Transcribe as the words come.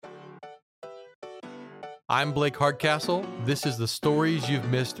I'm Blake Hardcastle. This is the Stories You've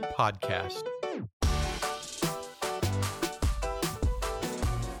Missed podcast.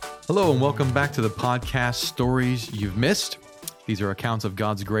 Hello, and welcome back to the podcast Stories You've Missed. These are accounts of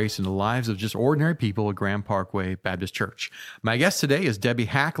God's grace in the lives of just ordinary people at Grand Parkway Baptist Church. My guest today is Debbie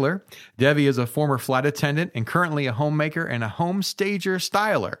Hackler. Debbie is a former flight attendant and currently a homemaker and a home stager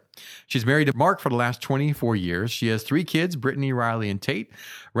styler. She's married to Mark for the last 24 years. She has 3 kids, Brittany, Riley, and Tate,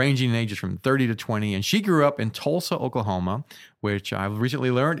 ranging in ages from 30 to 20. And she grew up in Tulsa, Oklahoma, which I've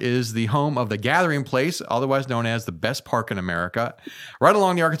recently learned is the home of the Gathering Place, otherwise known as the best park in America, right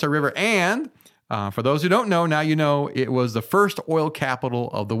along the Arkansas River. And for those who don't know, now you know, it was the first oil capital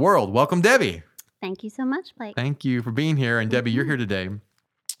of the world. Welcome, Debbie. Thank you so much, Blake. Thank you for being here. And Debbie, you're here today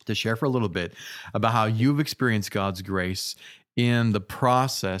to share for a little bit about how you've experienced God's grace in the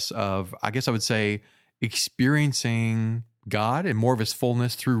process of, I guess I would say, experiencing God and more of his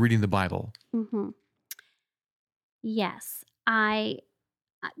fullness through reading the Bible. Mm-hmm. Yes.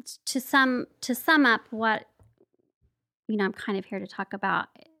 To sum up what, I'm kind of here to talk about,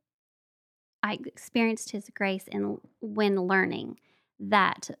 I experienced his grace when learning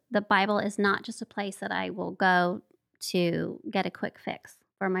that the Bible is not just a place that I will go to get a quick fix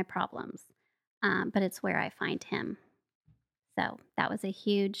for my problems, but it's where I find him. So that was a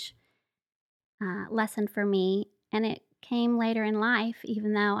huge lesson for me, and it came later in life,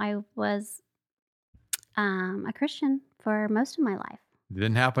 even though I was a Christian for most of my life. It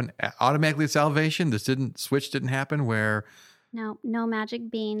didn't happen automatically at salvation? This switch didn't happen where... No magic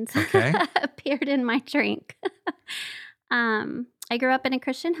beans okay. appeared in my drink. I grew up in a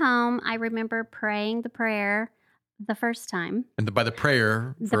Christian home. I remember praying the prayer the first time. And by the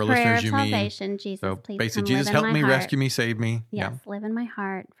prayer, for our prayer listeners, you mean... salvation, Jesus, so please basically, come Jesus, live help in my me, heart. rescue me, save me. Yes, live in my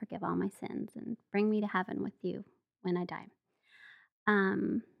heart, forgive all my sins, and bring me to heaven with you when I die.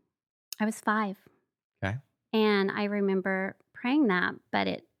 I was 5. Okay. And I remember praying that, but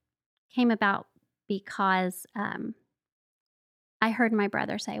it came about because I heard my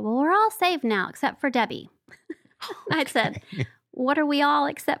brother say, well, we're all saved now except for Debbie. I said, what are we all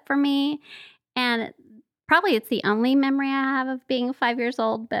except for me? And probably it's the only memory I have of being 5 years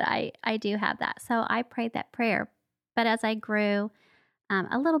old, but I do have that. So I prayed that prayer. But as I grew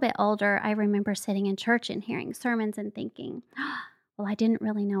a little bit older, I remember sitting in church and hearing sermons and thinking, well, I didn't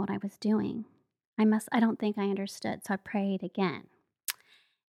really know what I was doing. I don't think I understood. So I prayed again.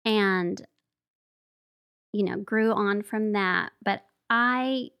 And grew on from that. But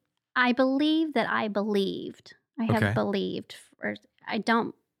I believe that I believed. I have believed. I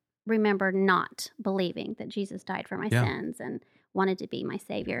don't remember not believing that Jesus died for my sins and wanted to be my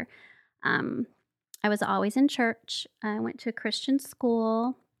Savior. I was always in church. I went to a Christian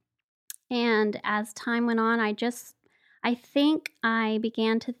school. And as time went on, I think I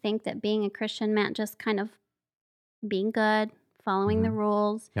began to think that being a Christian meant just kind of being good, following the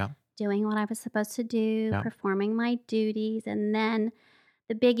rules. Yeah. Doing what I was supposed to do, performing my duties. And then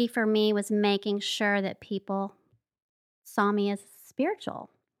the biggie for me was making sure that people saw me as spiritual.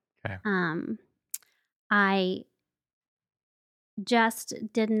 Okay. I just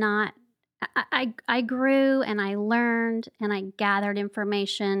did not, I grew and I learned and I gathered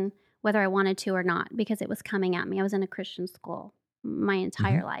information whether I wanted to or not because it was coming at me. I was in a Christian school my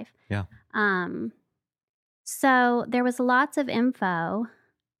entire life. Yeah. So there was lots of info.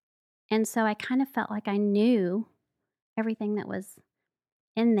 And so I kind of felt like I knew everything that was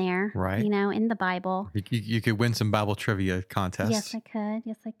in there, right? In the Bible. You could win some Bible trivia contests. Yes,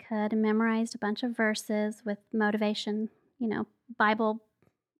 I could. And memorized a bunch of verses with motivation, Bible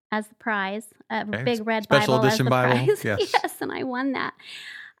as the prize, big red Special Bible edition as the Bible. prize. Yes. Yes, and I won that.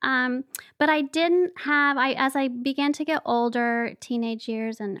 But I didn't have, as I began to get older, teenage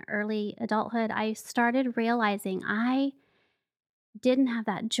years and early adulthood, I started realizing I didn't have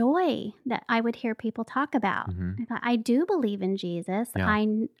that joy that I would hear people talk about. I thought, I do believe in Jesus. Yeah.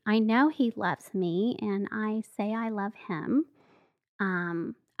 I know he loves me, and I say I love him.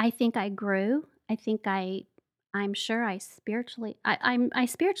 I think I grew. I think I'm sure I spiritually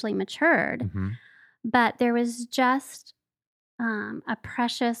matured, but there was just a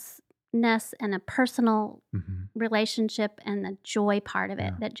preciousness and a personal relationship and the joy part of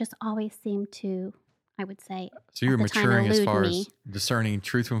it that just always seemed to, I would say. So you were maturing as far as discerning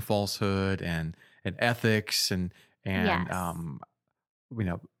truth from falsehood and ethics and yes.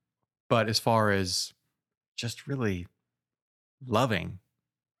 But as far as just really loving,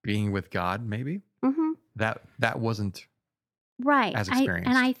 being with God, maybe that wasn't right as experienced.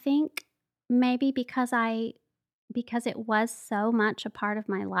 And I think maybe because it was so much a part of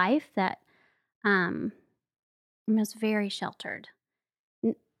my life that I was very sheltered.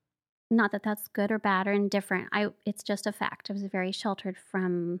 not that that's good or bad or indifferent. It's just a fact. I was very sheltered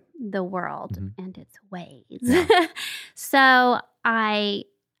from the world and its ways. Yeah. So I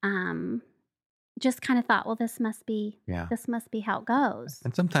just kind of thought, well, this must be how it goes.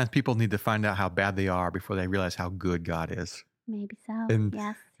 And sometimes people need to find out how bad they are before they realize how good God is. Maybe so. And,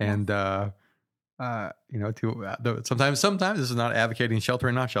 yes. And, sometimes this is not advocating shelter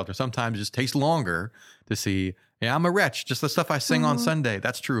and not shelter. Sometimes it just takes longer to see, yeah, I'm a wretch. Just the stuff I sing on Sunday,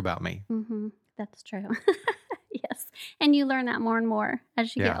 that's true about me. Mm-hmm. That's true. Yes. And you learn that more and more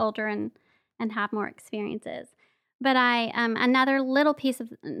as you get older and have more experiences. But another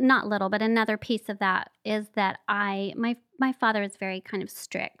piece of that is that my father is very kind of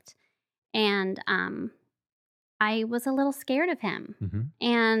strict, and I was a little scared of him.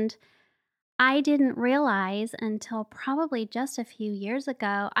 And I didn't realize until probably just a few years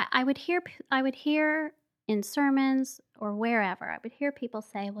ago, I would hear in sermons or wherever, I would hear people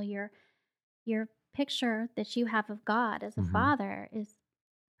say, well, your picture that you have of God as a father is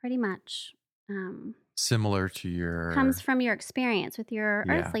pretty much similar to comes from your experience with your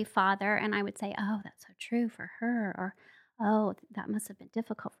earthly father. And I would say, oh, that's so true for her, or oh, that must have been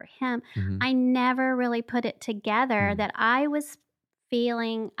difficult for him. I never really put it together that I was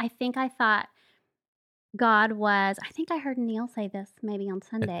feeling, I thought God was, I think I heard Neil say this maybe on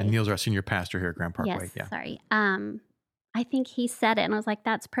Sunday. And Neil's our senior pastor here at Grand Parkway. Yes, sorry. I think he said it, and I was like,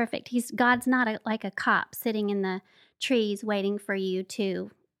 that's perfect. God's not like a cop sitting in the trees waiting for you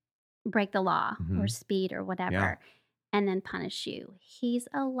to break the law or speed or whatever and then punish you. He's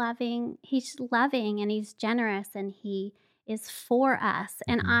loving and he's generous and he is for us.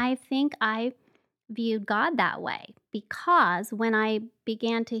 And I think I viewed God that way because when I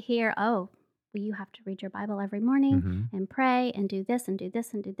began to hear, oh, well, you have to read your Bible every morning and pray and do this and do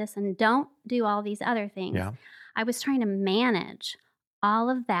this and do this and don't do all these other things. Yeah. I was trying to manage all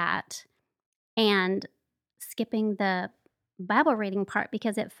of that and skipping the Bible reading part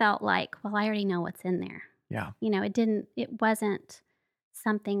because it felt like, well, I already know what's in there. Yeah. It wasn't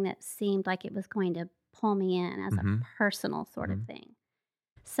something that seemed like it was going to pull me in as a personal sort of thing.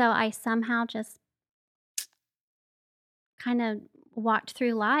 So I somehow just kind of walked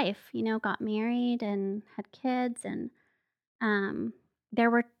through life, got married and had kids, and I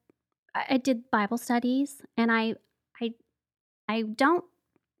did Bible studies, and I don't,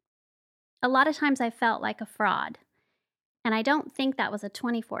 a lot of times I felt like a fraud, and I don't think that was a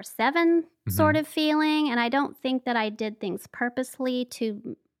 24/7 sort of feeling, and I don't think that I did things purposely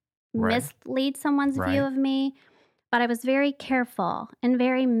to mislead someone's view of me, but I was very careful and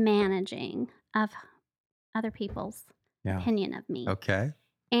very managing of other people's opinion of me. Okay.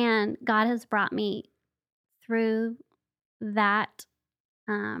 And God has brought me through that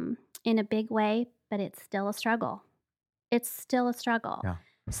in a big way, but it's still a struggle. It's still a struggle. Yeah.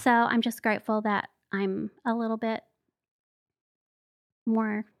 So I'm just grateful that I'm a little bit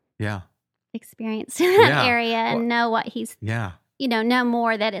more experienced in that area and know what he's, know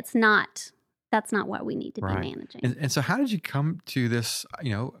more that that's not what we need to be managing. And so how did you come to this,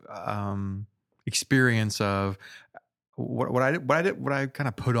 experience of what I kind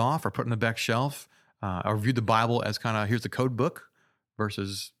of put off or put on the back shelf, or viewed the Bible as kind of, here's the code book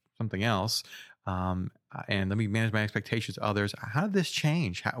versus something else. And let me manage my expectations of others. How did this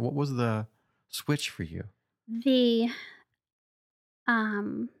change? What was the switch for you? The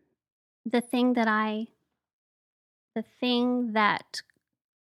thing that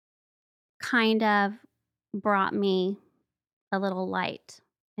kind of brought me a little light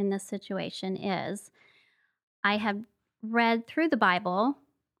in this situation is I have read through the Bible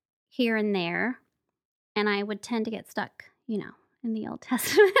here and there, and I would tend to get stuck, in the Old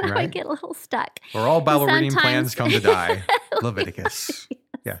Testament. I would get a little stuck. Where all Bible reading plans come to die. Leviticus.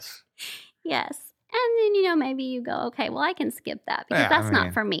 Yes. Yes. And then, maybe you go, okay, well, I can skip that because that's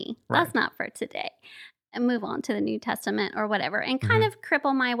not for me. Right. That's not for today. And move on to the New Testament or whatever and kind of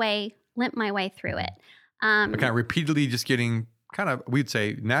limp my way through it. Kind of repeatedly just getting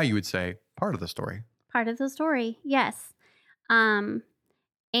now you would say part of the story. Part of the story, yes. And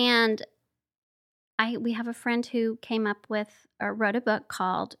we have a friend who came up with or wrote a book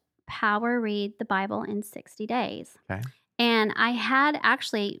called Power Read the Bible in 60 Days. Okay. And I had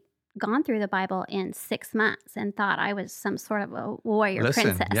actually gone through the Bible in 6 months and thought I was some sort of a warrior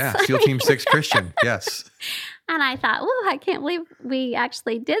princess. Yeah, SEAL Team 6 Christian, yes. And I thought, I can't believe we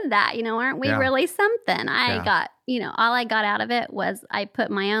actually did that. Aren't we really something? I got, all I got out of it was I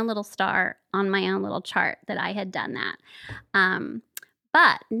put my own little star on my own little chart that I had done that.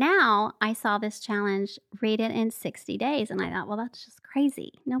 But now I saw this challenge, read it in 60 days. And I thought, well, that's just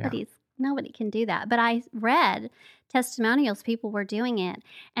crazy. Nobody can do that. But I read testimonials. People were doing it.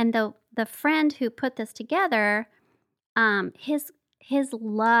 And the friend who put this together, his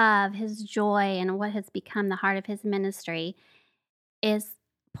love, his joy, and what has become the heart of his ministry is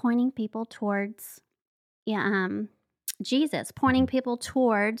pointing people towards Jesus, pointing people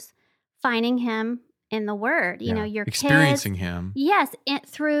towards finding him in the Word. You know, your experiencing kids, him. Yes,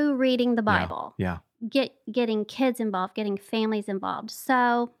 through reading the Bible. Yeah. Getting kids involved, getting families involved.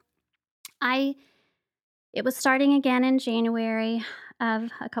 So it was starting again in January of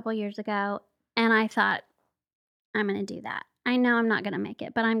a couple years ago, and I thought, I'm going to do that. I know I'm not going to make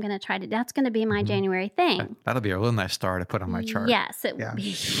it, but I'm going to try to. That's going to be my January thing. That'll be a real nice star to put on my chart. Yes, it will be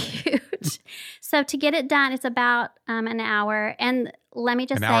huge. So to get it done, it's about an hour. And let me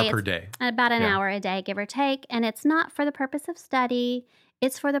just say, an hour per day. About an hour a day, give or take. And it's not for the purpose of study.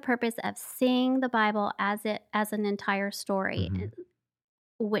 It's for the purpose of seeing the Bible as an entire story,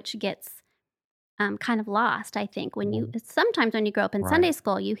 which gets kind of lost, I think. Sometimes when you grow up in Sunday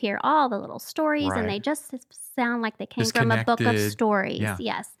school, you hear all the little stories and they just sound like they came from a book of stories. Yeah.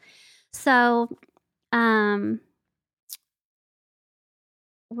 Yes. So,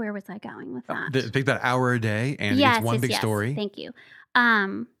 where was I going with that? Think about an hour a day and it's one big story. Thank you.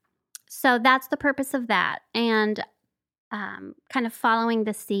 So that's the purpose of that. And kind of following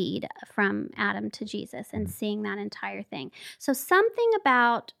the seed from Adam to Jesus and seeing that entire thing. So something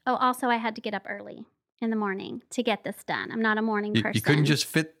about, also I had to get up early in the morning to get this done. I'm not a morning person. You couldn't just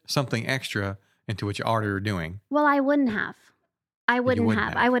fit something extra into what you already were doing. Well, I wouldn't have. I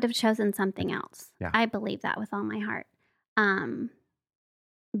would have chosen something else. Yeah. I believe that with all my heart.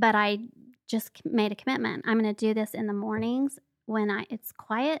 But I just made a commitment. I'm going to do this in the mornings when it's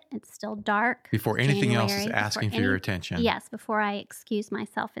quiet, it's still dark. Before anything else is asking for your attention. Yes, before I excuse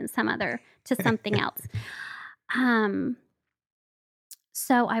myself in to something else.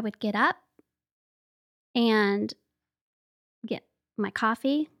 So I would get up and get my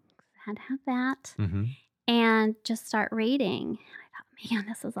coffee. I had to have that. And just start reading. I thought, man,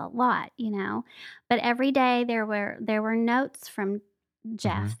 this is a lot, you know. But every day there were notes from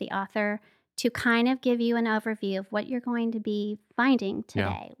Jeff, the author, to kind of give you an overview of what you're going to be finding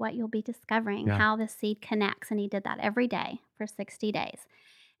today, what you'll be discovering, how the seed connects. And he did that every day for 60 days.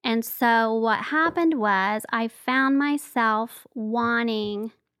 And so what happened was I found myself could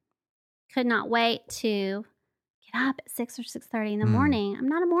not wait to get up at 6 or 6:30 in the morning. I'm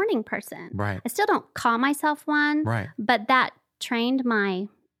not a morning person. Right. I still don't call myself one. Right. But that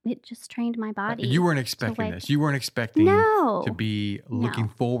it just trained my body. You weren't expecting this. You weren't expecting to be looking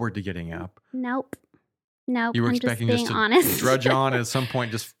forward to getting up. Nope. You were expecting just being honest. Drudge on and at some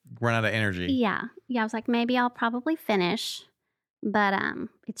point just run out of energy. Yeah. I was like, maybe I'll probably finish, but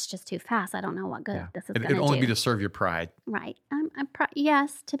it's just too fast. I don't know what good this is going to do. It'd only be to serve your pride. Right.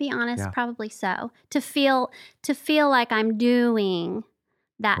 Yes, to be honest, probably so. To feel like I'm doing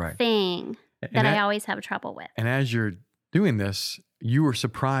that thing that I always have trouble with. And as you're doing this, you were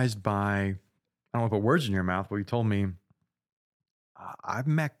surprised by, I don't want to put words in your mouth, but you told me, I've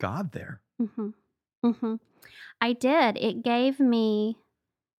met God there. I did. It gave me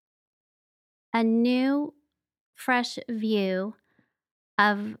a new, fresh view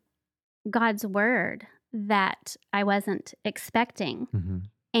of God's word that I wasn't expecting.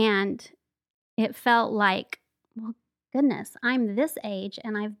 And it felt like, well, goodness, I'm this age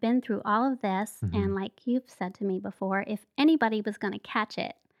and I've been through all of this. And like you've said to me before, if anybody was going to catch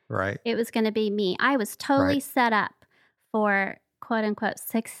it, it was going to be me. I was totally set up for quote unquote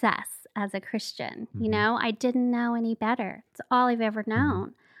success as a Christian. You know, I didn't know any better. It's all I've ever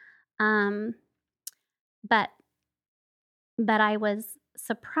known. But I was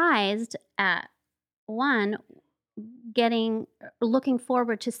surprised at looking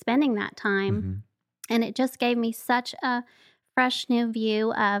forward to spending that time. And it just gave me such a fresh new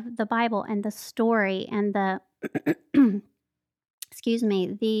view of the Bible and the story and the, the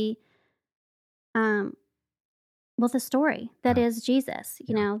story that is Jesus,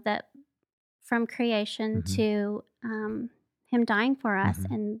 you know, that from creation to him dying for us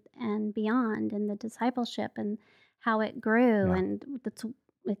and beyond, and the discipleship and how it grew. And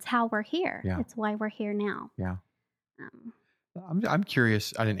it's how we're here. It's why we're here now. I'm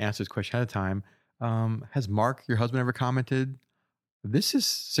curious. I didn't ask this question ahead of time. Has Mark, your husband, ever commented, this is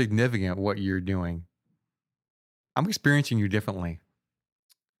significant what you're doing? I'm experiencing you differently.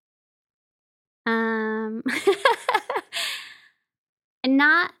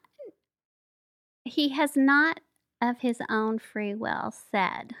 He has not of his own free will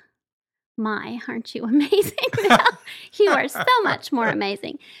said, my, aren't you amazing? No, you are so much more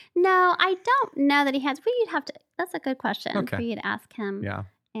amazing. No, I don't know that he has. That's a good question for you to ask him.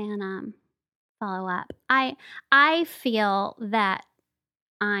 And follow up. I feel that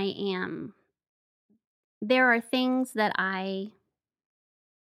there are things that I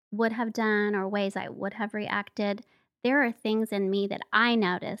would have done or ways I would have reacted. There are things in me that I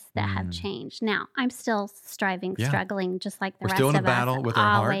notice that have Mm. changed. Now, I'm still striving, Yeah. struggling, just like the We're rest still in a of battle us. with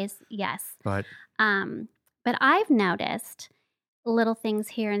our heart. Always, yes. But But I've noticed little things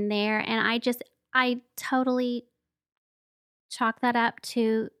here and there, and I totally chalk that up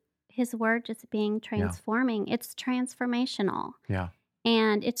to His Word just being transforming. It's transformational. yeah.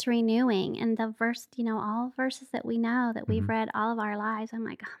 And it's renewing. And the verse, all verses that we know that we've Mhm. read all of our lives, I'm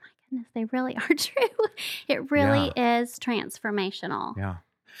like, oh my goodness, they really are true. It really is transformational. Yeah.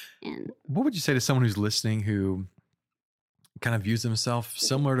 And What would you say to someone who's listening who kind of views themselves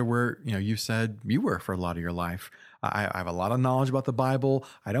similar to where, you said you were for a lot of your life? I have a lot of knowledge about the Bible.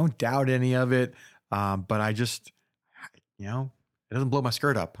 I don't doubt any of it. But I just, it doesn't blow my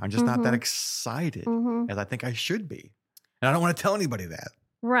skirt up. I'm just not that excited as I think I should be. And I don't want to tell anybody that.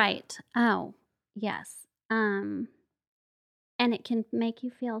 Right. Oh, yes. And it can make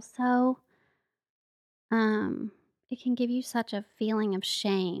you feel so, it can give you such a feeling of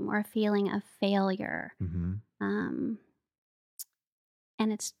shame or a feeling of failure. Mm-hmm.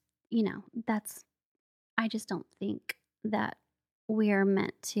 And it's, I just don't think that we're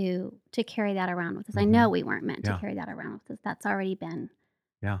meant to carry that around with us. I know we weren't meant to carry that around with us. That's already been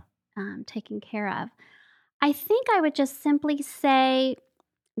taken care of. I think I would just simply say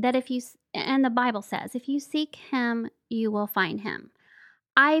that and the Bible says, if you seek Him, you will find Him.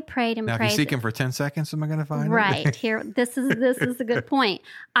 I prayed and Now, prayed. if you seek Him for 10 seconds, am I going to find right it? here? This is a good point.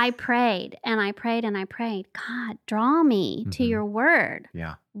 I prayed and I prayed and I prayed. God, draw me to your Word.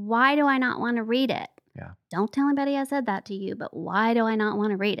 Yeah. Why do I not want to read it? Yeah. Don't tell anybody I said that to you, but why do I not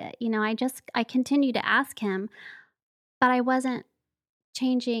want to read it? I continue to ask Him, but I wasn't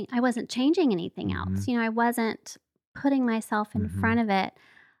changing anything else. I wasn't putting myself in front of it.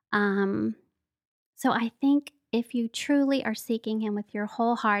 So I think if you truly are seeking Him with your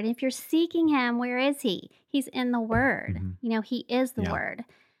whole heart, if you're seeking Him, where is He? He's in the Word. He is the Word.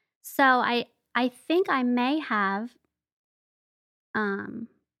 So I think I may have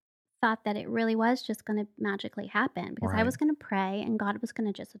thought that it really was just going to magically happen because I was going to pray and God was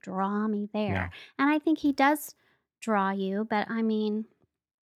going to just draw me there. Yeah. And I think He does draw you, but I mean,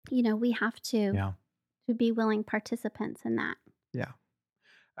 we have to be willing participants in that. Yeah.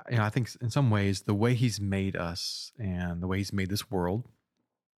 I think in some ways, the way He's made us and the way He's made this world,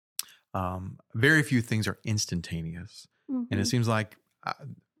 very few things are instantaneous. And it seems like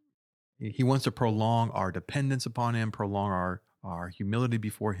He wants to prolong our dependence upon Him, prolong our humility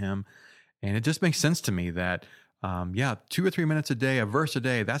before Him. And it just makes sense to me that, 2 or 3 minutes a day, a verse a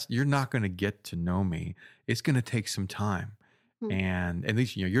day, you're not going to get to know me. It's going to take some time. And at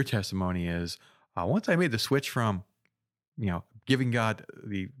least, your testimony is, once I made the switch from, giving God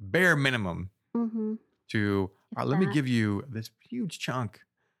the bare minimum to, let me give you this huge chunk.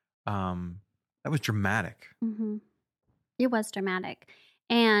 That was dramatic. It was dramatic.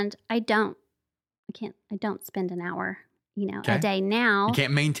 And I don't spend an hour, a day now. You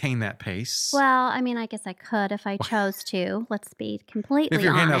can't maintain that pace. Well, I mean, I guess I could if I chose to. Let's be completely honest. If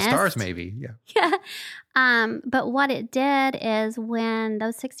you're handing out stars, maybe. Yeah. Yeah. But what it did is when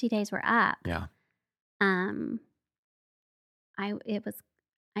those 60 days were up. Yeah.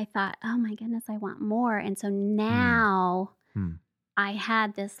 I thought, oh my goodness, I want more. And so now I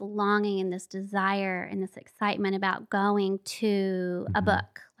had this longing and this desire and this excitement about going to a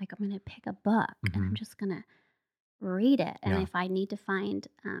book. Like, I'm going to pick a book and I'm just going to read it. And if I need to find,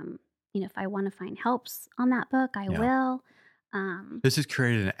 if I want to find helps on that book, I will. This has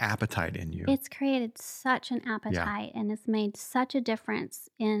created an appetite in you. It's created such an appetite and it's made such a difference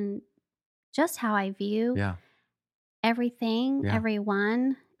in just how I view everything,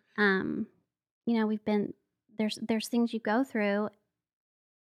 everyone. We've been, there's things you go through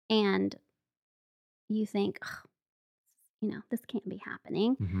and you think, this can't be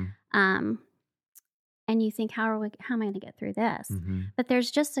happening. And you think, how am I going to get through this? But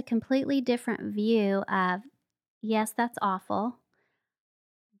there's just a completely different view of, yes, that's awful,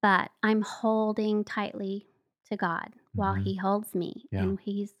 but I'm holding tightly to God while He holds me, and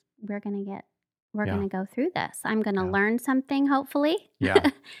we're going to go through this. I'm going to learn something, hopefully,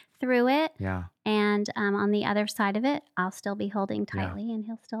 through it. Yeah. And on the other side of it, I'll still be holding tightly, and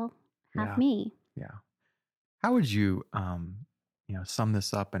He'll still have me. Yeah. How would you, sum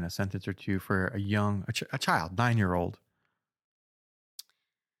this up in a sentence or two for a child, 9-year-old?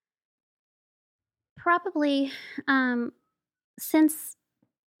 Probably, since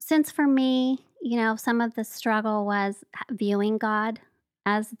for me, some of the struggle was viewing God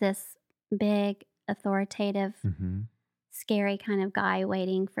as this big, authoritative, Mm-hmm. scary kind of guy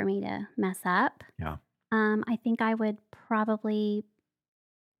waiting for me to mess up. Yeah. I think I would probably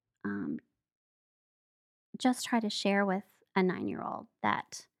um, just try to share with a 9-year-old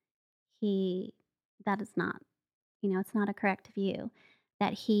that that is not, it's not a correct view,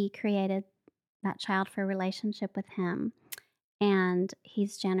 that he created that child for a relationship with him. And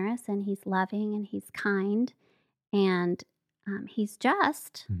he's generous and he's loving and he's kind and he's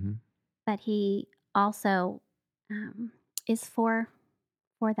just, Mm-hmm. but he also is for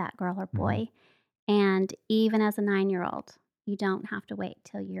that girl or boy. And even as a 9-year-old, you don't have to wait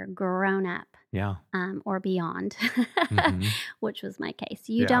till you're grown up Yeah. or beyond, Mm-hmm. which was my case.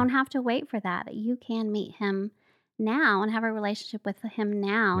 You Yeah. don't have to wait for that. You can meet him now and have a relationship with him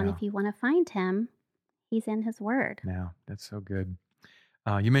now. And Yeah. if you want to find him, he's in his word. Yeah. That's so good.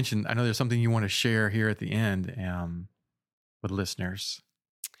 You mentioned, I know there's something you want to share here at the end with listeners.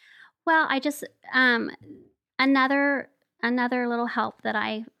 Well, I just another little help that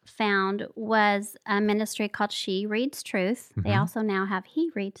I found was a ministry called She Reads Truth. They Mhm. also now have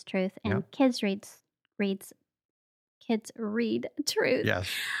He Reads Truth and Yep. Kids Read Truth. Yes.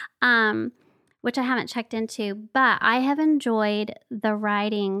 Which I haven't checked into, but I have enjoyed the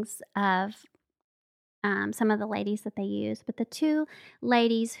writings of some of the ladies that they use. But the two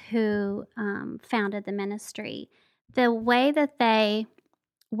ladies who founded the ministry, the way that they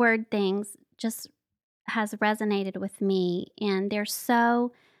word things just has resonated with me. And they're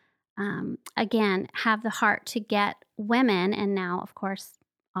so, again, have the heart to get women, and now, of course,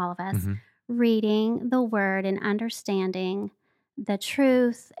 all of us, Mhm. reading the word and understanding the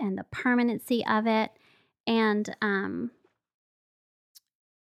truth and the permanency of it. And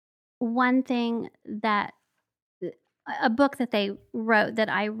one thing that a book that they wrote that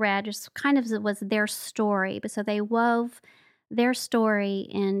I read just kind of was their story. But so they wove their story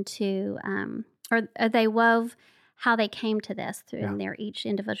into, or they wove how they came to this through in their each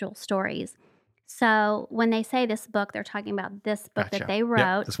individual stories. So when they say this book, they're talking about this book Gotcha. that they Yep.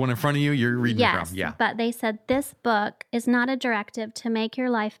 wrote. This one in front of you, you're reading Yes, from. Yeah. but they said this book is not a directive to make your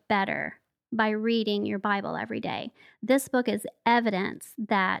life better by reading your Bible every day. This book is evidence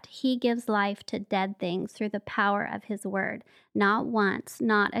that He gives life to dead things through the power of His word, not once,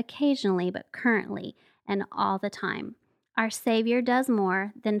 not occasionally, but currently and all the time. Our Savior does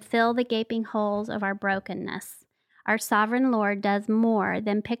more than fill the gaping holes of our brokenness. Our sovereign Lord does more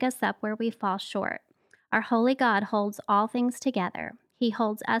than pick us up where we fall short. Our holy God holds all things together. He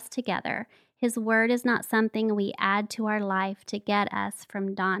holds us together. His word is not something we add to our life to get us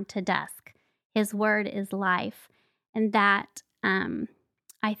from dawn to dusk. His word is life. And that,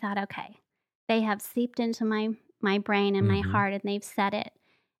 I thought, okay, they have seeped into my brain and my heart, and they've said it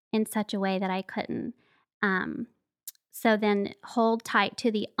in such a way that I couldn't. So then hold tight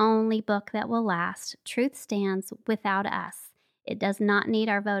to the only book that will last. Truth stands without us. It does not need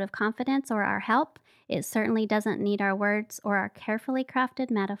our vote of confidence or our help. It certainly doesn't need our words or our carefully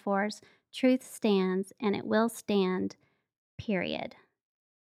crafted metaphors. Truth stands, and it will stand, period.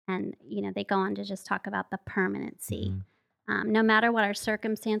 And, they go on to just talk about the permanency. No matter what our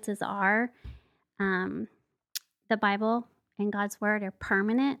circumstances are, the Bible and God's word are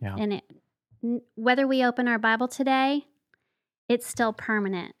permanent. Yeah. And whether we open our Bible today, it's still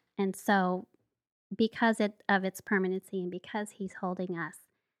permanent. And so because of its permanency and because He's holding us,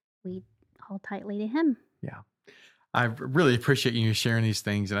 we hold tightly to Him. Yeah. I really appreciate you sharing these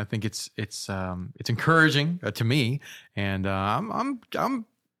things, and I think it's encouraging to me. And I'm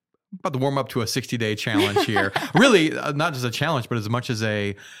about to warm up to a 60-day challenge here. Really, not just a challenge, but as much as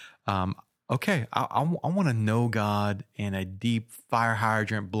a okay. I want to know God in a deep fire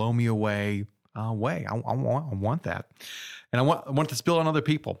hydrant, blow me away way. I want that, and I want to spill on other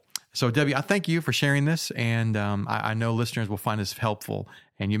people. So, Debbie, I thank you for sharing this, and I know listeners will find this helpful.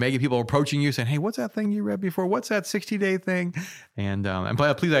 And you may get people approaching you saying, "Hey, what's that thing you read before? What's that 60-day thing?" And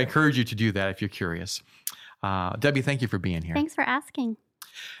please, I encourage you to do that if you're curious. Debbie, thank you for being here. Thanks for asking.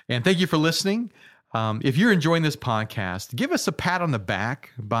 And thank you for listening. If you're enjoying this podcast, give us a pat on the back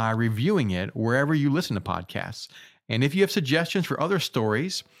by reviewing it wherever you listen to podcasts. And if you have suggestions for other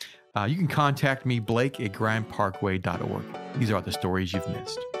stories, you can contact me, Blake at grandparkway.org. These are the stories you've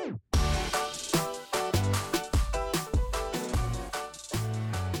missed.